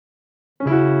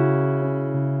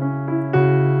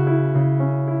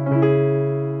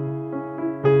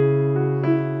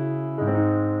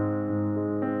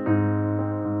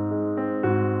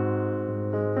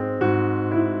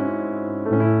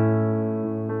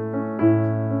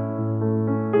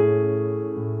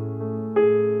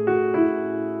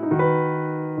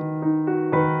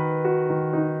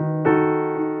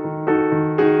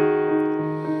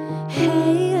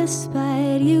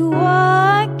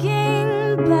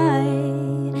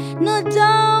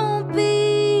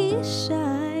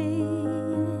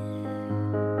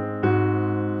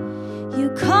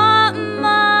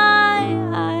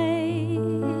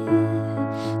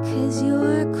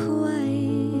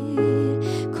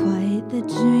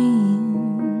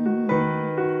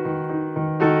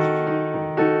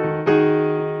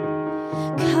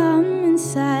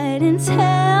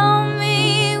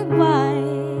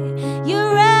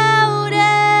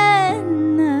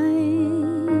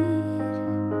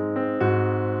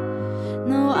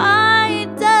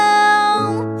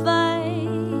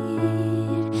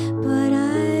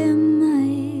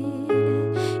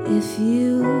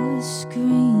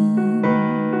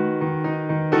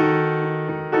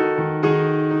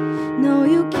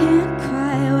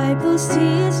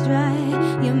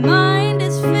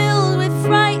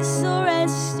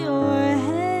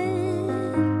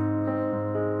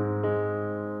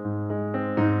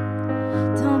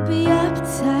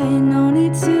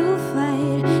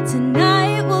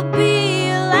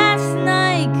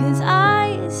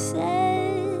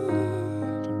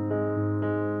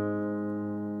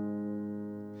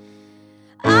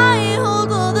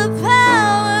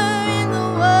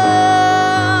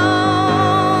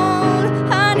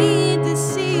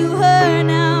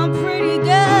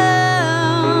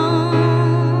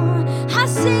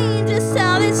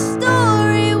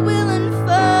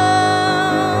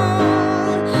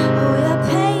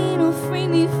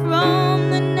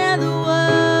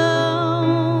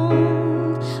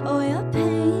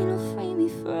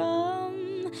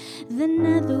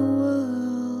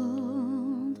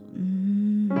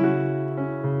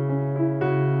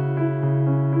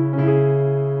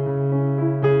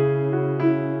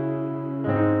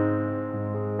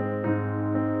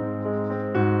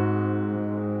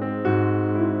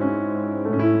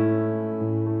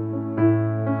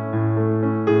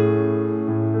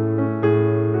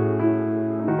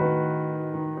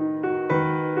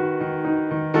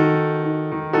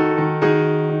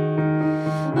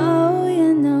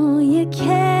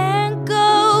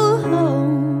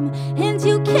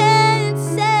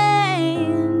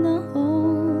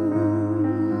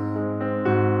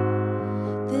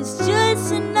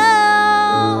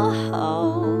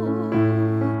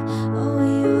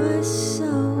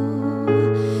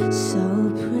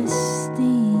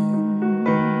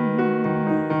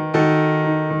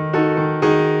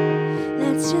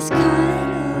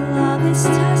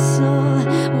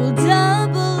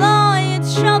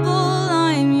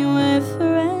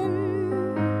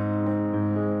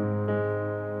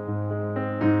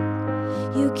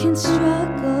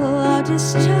struggle, I'll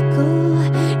just chuckle.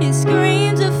 Your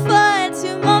screams are far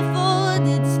too muffled.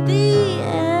 It's the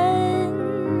end,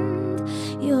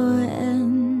 your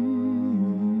end.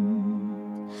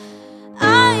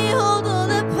 I hold all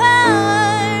the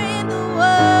power in the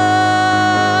world.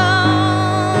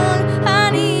 I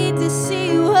need to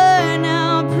see you hurt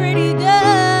now, pretty girl.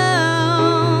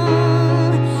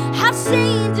 I've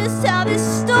seen just how this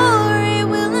story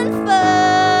will unfold.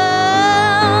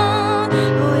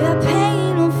 Oh, your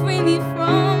pain will free me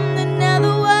from the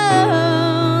netherworld.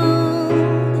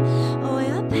 Oh,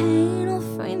 your pain will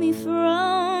free me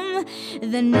from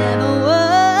the netherworld.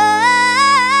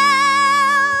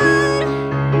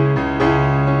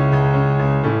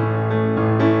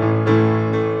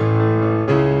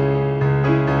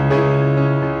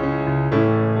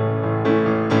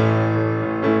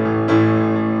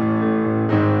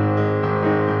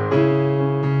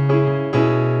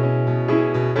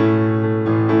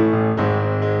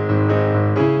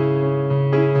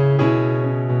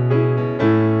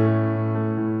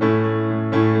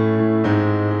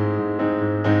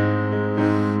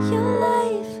 Your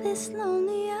lifeless,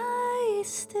 lonely eyes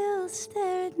still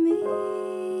stare at me.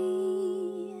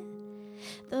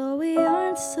 Though we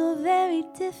aren't so very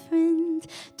different,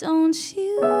 don't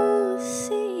you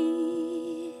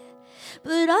see?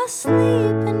 But I'll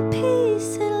sleep in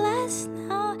peace at last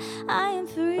now, I am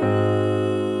freed.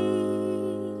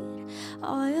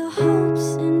 All your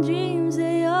hopes and dreams,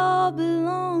 they all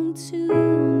belong to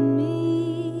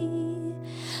me.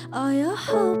 All your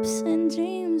hopes and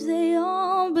dreams